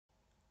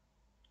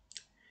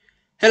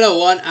Hello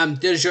everyone, I'm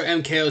Digital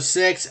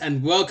MKO6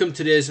 and welcome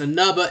to this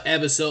another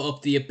episode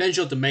of the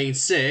Adventure Domain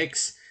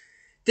 6.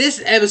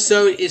 This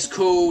episode is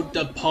called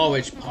the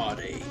Porridge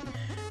Party.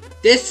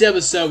 This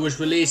episode was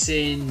released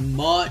in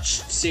March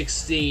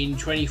 16,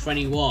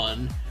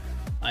 2021,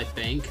 I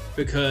think,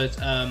 because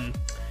I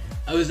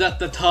was at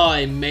the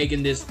time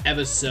making this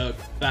episode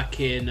back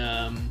in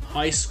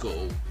high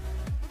school.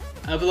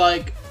 I was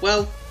like,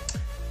 well,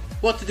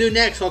 what to do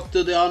next? What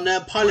to do on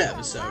that pilot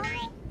episode?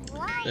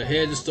 So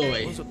here's the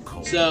story.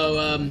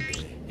 So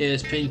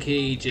here's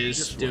Pinkie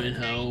just doing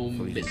her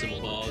own bits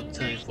and bobs,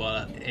 telling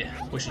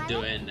what she's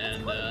doing,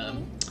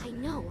 and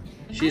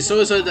she's so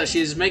excited that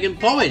she's making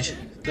porridge.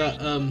 That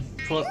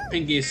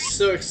Pinkie is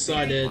so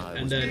excited,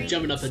 and then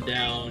jumping up and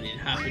down in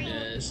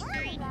happiness,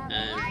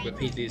 and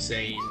repeatedly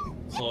saying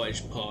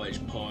porridge,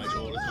 porridge, porridge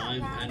all the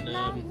time. And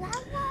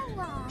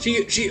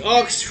she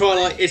asked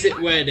Twilight, "Is it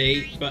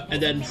ready?"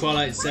 And then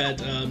Twilight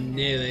said,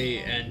 "Nearly,"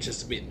 and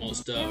just a bit more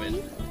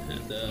stirring.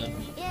 And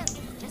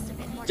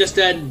just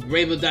then,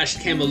 Rainbow Dash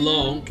came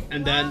along,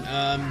 and then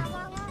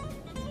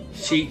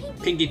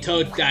Pinkie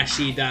told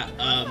Dashy that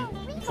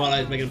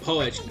Twilight is making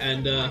porridge,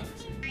 and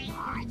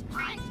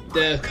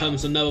there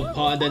comes another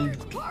part. And then,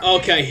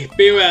 okay,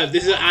 beware,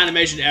 this is an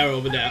animation error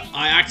over there.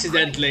 I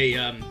accidentally,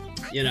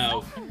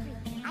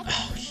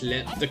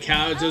 flipped the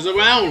characters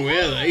around,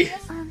 really.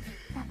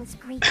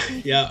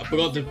 Yeah, I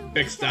forgot to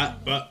fix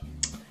that, but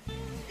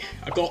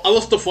I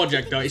lost the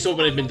project though. It's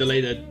already been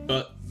deleted,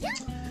 but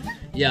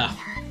yeah.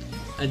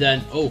 And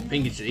then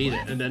Pinkie should eat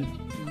it, and then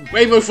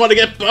Rainbow's trying to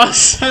get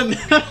bust, and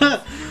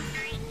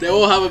they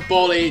all have a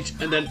ball each,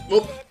 and then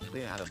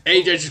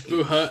AJ just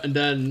blew her, and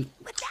then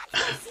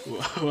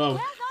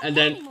and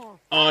then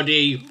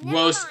RD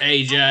roast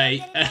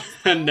AJ,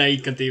 and they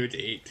continue to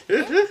eat.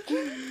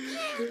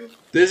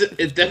 This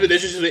is definitely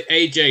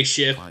AJ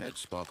shift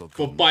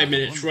for 5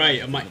 minutes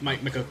straight. I might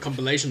make a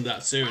compilation of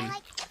that soon.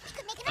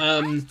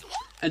 And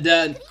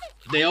then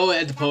they all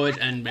ate the porridge,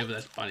 and maybe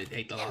that's funny, they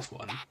ate the last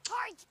one.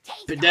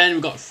 But then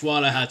we got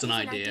Fluttershy has an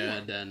idea,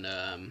 and then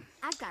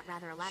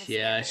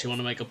yeah, she want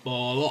to make a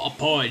lot of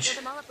porridge.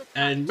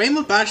 And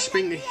Rainbow Dash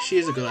thinks she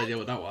has a good idea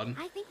with that one.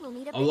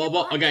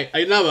 Okay,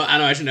 another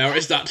animation error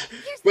is that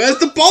where's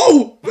the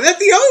bowl? Where's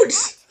the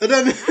oats? And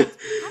then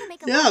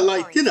yeah,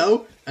 like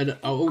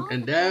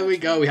and there we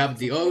go. We have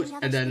the oats,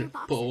 and then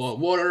put a lot of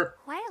water,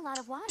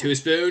 2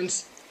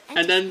 spoons,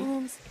 and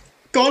then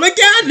gone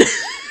again.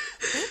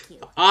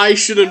 I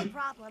shouldn't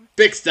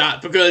fix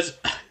that because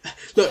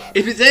look,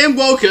 if it's ain't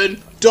broken,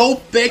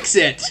 don't fix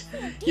it.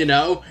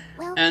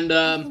 And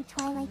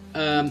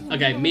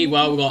okay.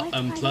 Meanwhile, we got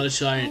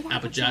Fluttershy and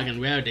Applejack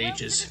and Rarity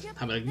just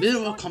having a bit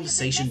of a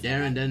conversation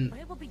there, and then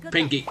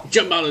Pinkie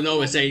jump out of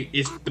nowhere and say,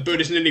 "The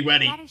boot is nearly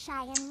ready,"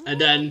 and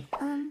then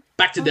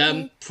back to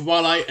them.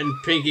 Twilight and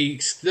Pinkie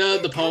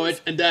stirred the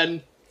porridge, and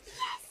then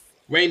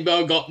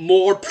Rainbow got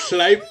more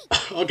play.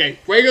 Okay,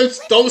 Rainbow,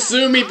 don't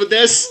sue me for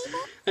this.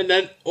 And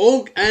then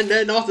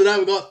after that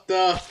we got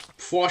the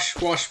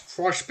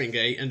frosh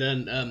Pinkie, and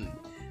then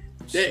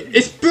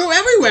it's blue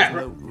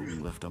everywhere.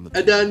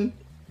 And then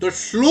the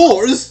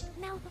floors.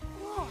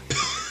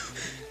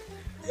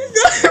 It's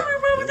not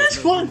everywhere with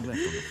this one.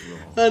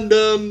 And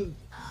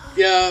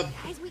yeah,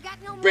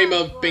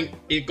 Rainbow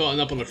Pinkie got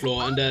up on the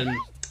floor, and then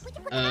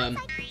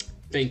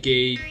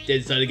Pinkie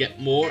decided to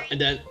get more, and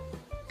then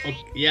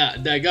yeah,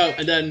 there you go,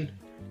 and then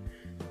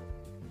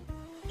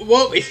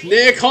whoa, it's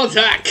near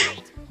contact.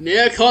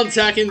 Near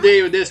contact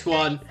indeed with this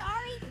one.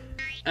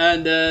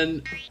 And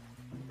then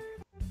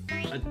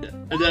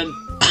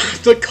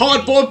the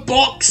cardboard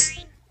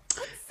box.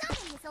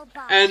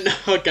 And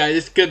okay,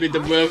 this could be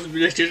the worst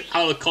relationship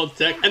out of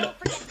contact. And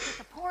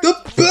the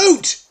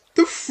boot!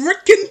 The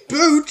freaking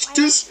boot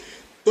just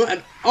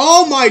and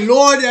oh my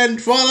lord,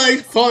 and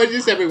Twilight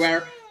porridge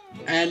everywhere.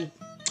 And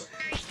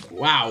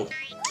wow.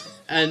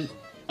 And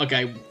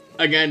okay,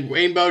 again,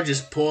 Rainbow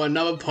just pour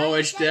another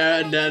porridge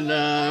there, and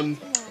then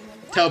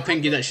tell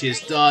Pinkie that she is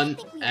done,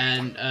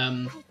 and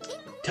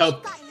tell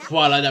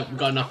Twilight that we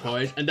got enough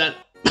porridge, and then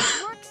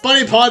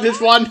funny part this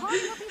one,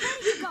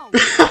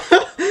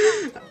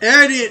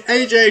 Rarity and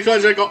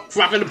AJ got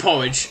crap in the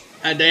porridge,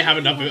 and they have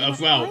enough of it as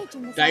well.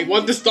 They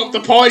want to stop the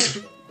porridge,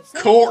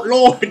 court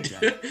lord.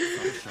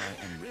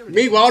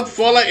 Meanwhile,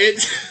 Twilight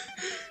it's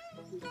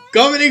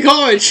coming in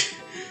porridge,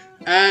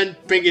 and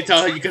Pinkie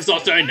tell her you can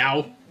stop doing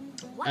now.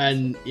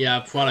 And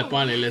yeah, Twilight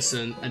finally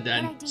listened, and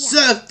then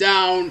surf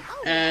down,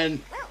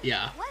 and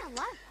yeah,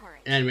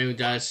 and Rainbow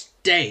Dash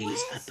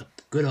stays at the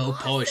good old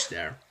porridge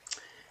there.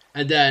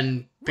 And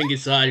then Pinkie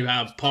decided to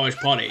have a porridge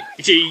party.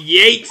 She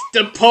yeets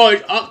the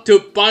porridge up to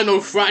final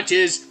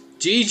scratches,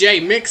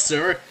 GJ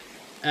Mixer,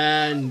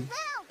 and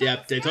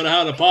yeah, they told her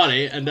how to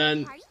party. And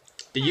then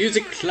the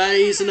music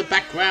plays in the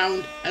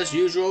background as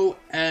usual,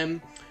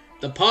 and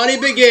the party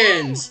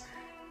begins.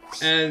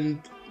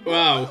 And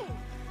wow.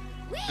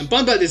 And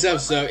fun about this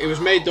episode, it was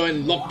made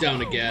during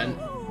lockdown again,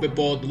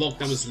 before the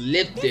lockdown was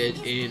lifted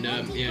in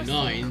year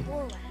 9.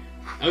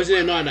 I was in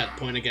year 9 at that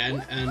point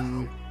again,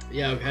 and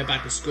yeah, we head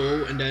back to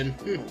school, and then,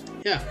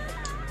 yeah.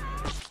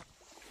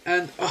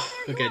 And,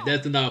 Okay,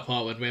 there's another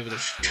part when we're able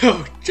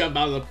to jump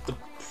out of the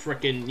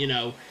freaking, you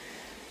know,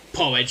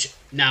 porridge.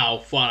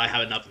 Now, while I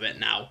have enough of it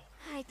now.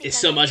 It's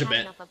so much of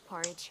it.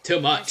 Too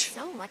much.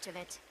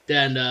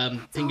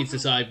 Then Pinkie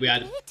decided we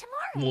had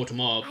more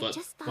tomorrow, but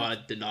I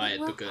deny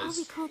it because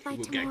it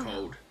will get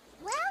cold.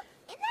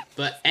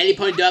 But any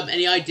point up,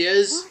 any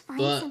ideas?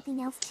 But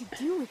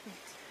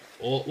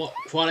or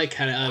what I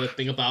can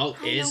think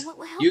about is,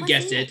 you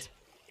guessed it,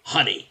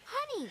 honey.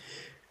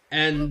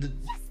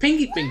 And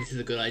Pinkie thinks it's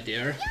a good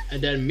idea,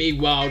 and then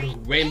meanwhile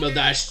Rainbow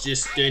Dash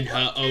just doing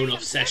her own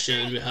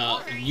obsession with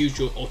her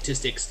usual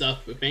autistic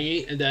stuff with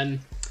Pinkie, and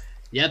then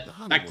yep,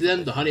 back to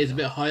them, the honey is a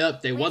bit high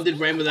up. They wanted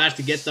Rainbow Dash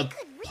to get the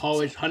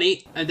porridge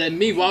honey, and then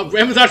meanwhile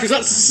Rainbow Dash was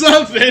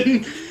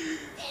surfing.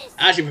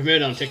 I actually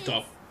premiered on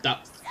TikTok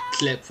that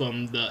clip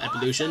from the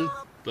evolution,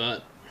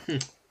 but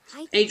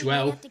age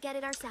well.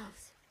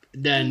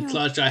 Then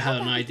Fluttershy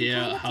had an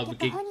idea how we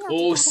get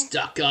all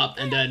stuck up,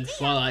 and then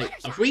Twilight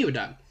agreed with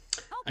that.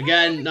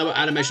 Again, another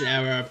animation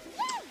error.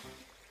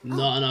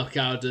 Not enough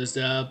characters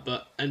there,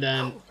 but and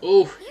then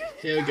oh,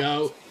 here we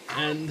go,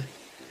 and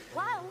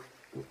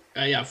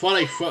yeah,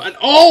 Twilight and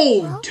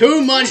oh,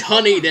 too much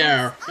honey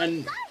there,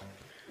 and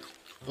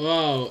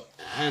oh,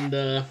 and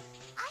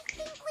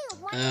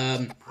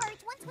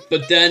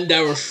but then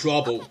there was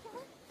trouble.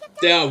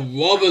 They are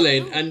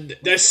wobbling and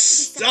they're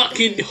stuck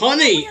in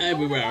honey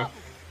everywhere.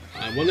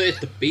 I wonder if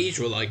the bees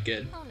will like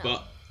it,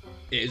 but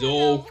it is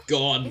all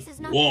gone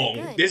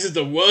wrong. This is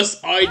the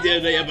worst idea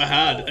they ever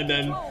had. And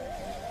then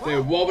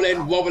they're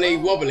wobbling,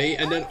 wobbly,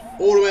 and then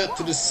all the way up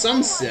to the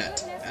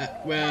sunset,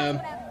 where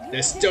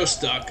they're still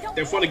stuck.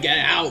 They're trying to get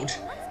out.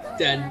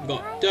 Then we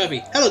got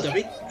Derby. Hello,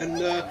 Derby.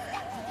 And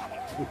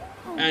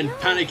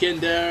panicking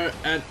there,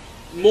 and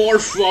more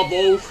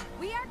trouble.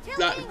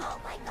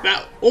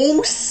 That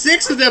all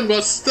 6 of them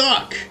got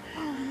stuck.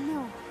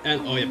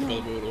 And oh yeah,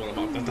 because we were all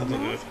about that's not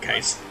the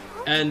case.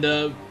 And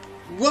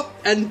whoop,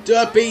 and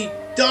Derby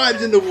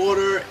dives in the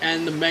water,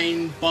 and the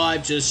main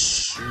 5 just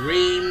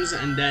screams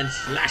and then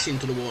flash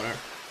into the water.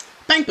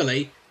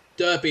 Thankfully,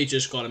 Derby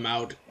just got him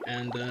out,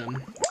 and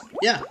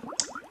yeah,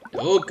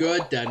 they're all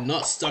good. They're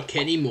not stuck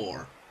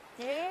anymore.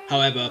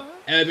 However,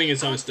 everything is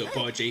still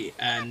porridgey,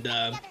 and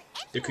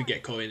they could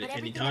get caught in at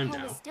any time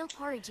now.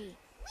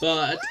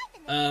 But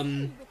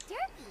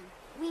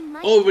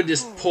over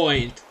this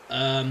point,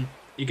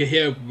 you can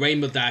hear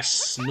Rainbow Dash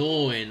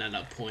snoring at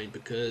that point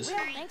because,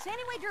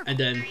 and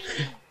then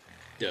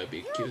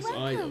Derby keeps his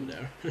eyes over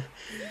there.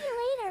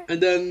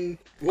 And then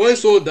when I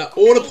saw that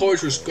all the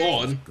porridge was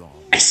gone,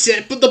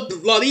 except for the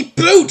bloody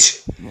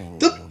boot.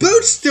 The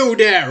boot's still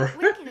there.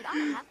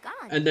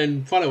 And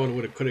then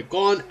finally could have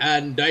gone,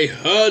 and they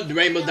heard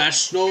Rainbow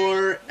Dash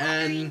snore,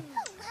 and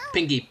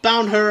Pinkie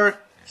found her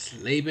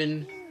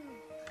sleeping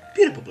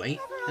beautifully.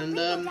 And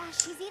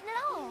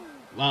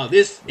wow,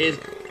 this is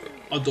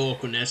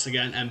adorableness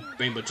again, and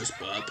Rainbow just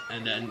burped,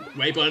 and then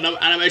Rainbow, another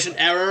animation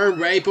error,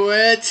 Rainbow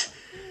it.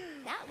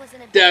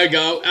 There we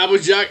go,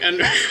 Applejack,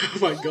 and oh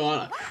my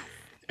god.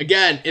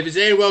 Again, if it's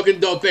ain't working,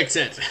 don't fix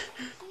it.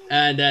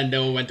 And then they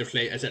all went to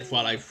sleep, except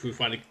Twilight, who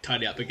finally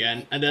tidy up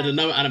again. And then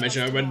another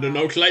animation error when the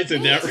no lights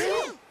in there.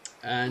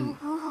 And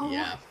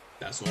yeah,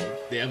 that's all.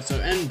 The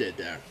episode ended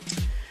there.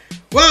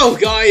 Well,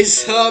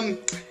 guys,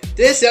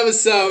 this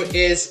episode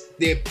is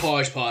the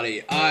Porridge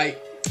Party.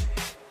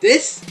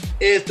 This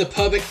is the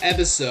perfect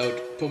episode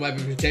for my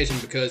reputation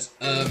because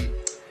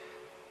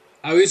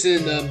I was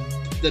in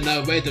the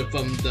narrator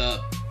from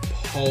the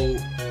whole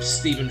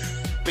Stephen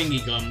Pinkie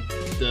Gum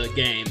the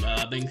game.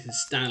 I think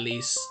it's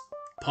Stanley's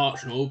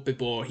partner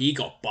before he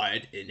got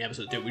fired in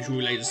episode 2, which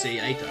we'll later see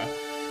later.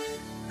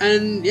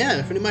 And yeah,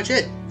 that's pretty much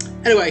it.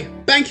 Anyway,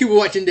 thank you for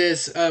watching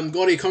this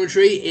Gordy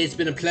commentary. It's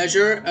been a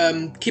pleasure.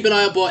 Keep an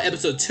eye out for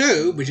episode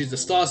 2, which is the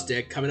Star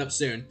Stick, coming up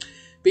soon.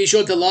 Be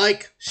sure to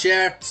like,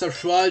 share,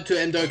 subscribe to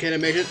MDOK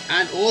Animation,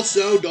 and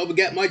also don't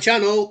forget my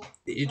channel,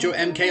 it's your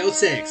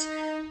MK06.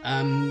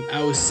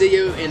 I will see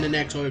you in the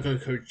next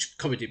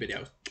comedy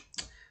video.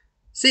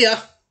 See ya!